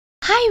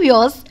Hi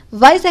viewers,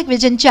 Vizag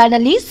vision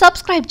channel ని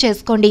subscribe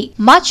చేసుకోండి.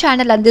 మా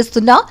ఛానల్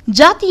అందిస్తున్న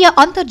జాతీయ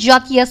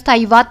అంతర్జాతీయ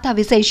స్థాయి వార్తా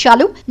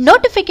విశేషాలు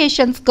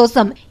నోటిఫికేషన్స్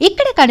కోసం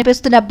ఇక్కడ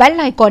కనిపిస్తున్న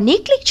బెల్ ఐకాన్ ని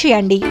క్లిక్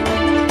చేయండి.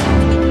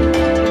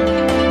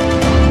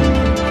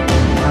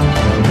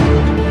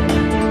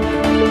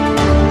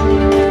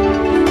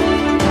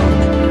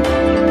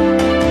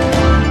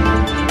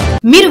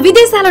 మీరు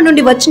విదేశాల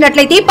నుండి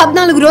వచ్చినట్లయితే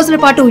 14 రోజుల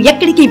పాటు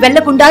ఎక్కడికి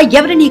వెళ్లకుండా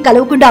ఎవరిని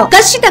కలవకుండా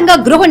ఖచ్చితంగా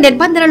గృహ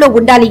నిర్బంధనలో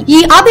ఉండాలి. ఈ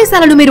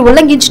ఆదేశాలను మీరు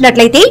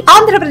ఉల్లంఘించినట్లయితే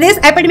Andhra Pradesh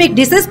epidemic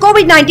disease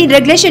COVID-19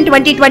 regulation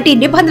 2020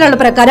 నిబంధనల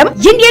ప్రకారం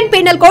ఇండియన్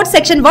పీనల్ కోడ్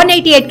సెక్షన్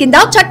 188 కింద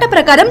చట్ట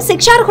ప్రకారం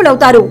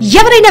శిక్షార్హులవుతారు.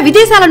 ఎవరైనా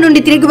విదేశాల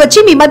నుండి తిరిగి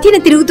వచ్చి మీ మధ్యన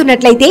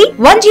తిరుగుతున్నట్లయితే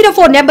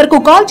 104 నెంబర్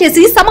కు కాల్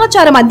చేసి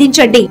సమాచారం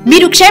అందించండి.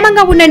 మీరు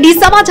క్షేమంగా ఉండండి,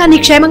 సమాజాన్ని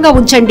క్షేమంగా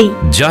ఉంచండి.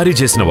 జారీ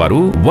చేసిన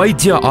వారు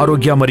వైద్య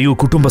ఆరోగ్య మరియు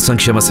కుటుంబ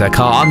సంక్షేమ శాఖ,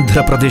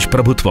 ఆంధ్రప్రదేశ్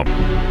ప్రభుత్వం.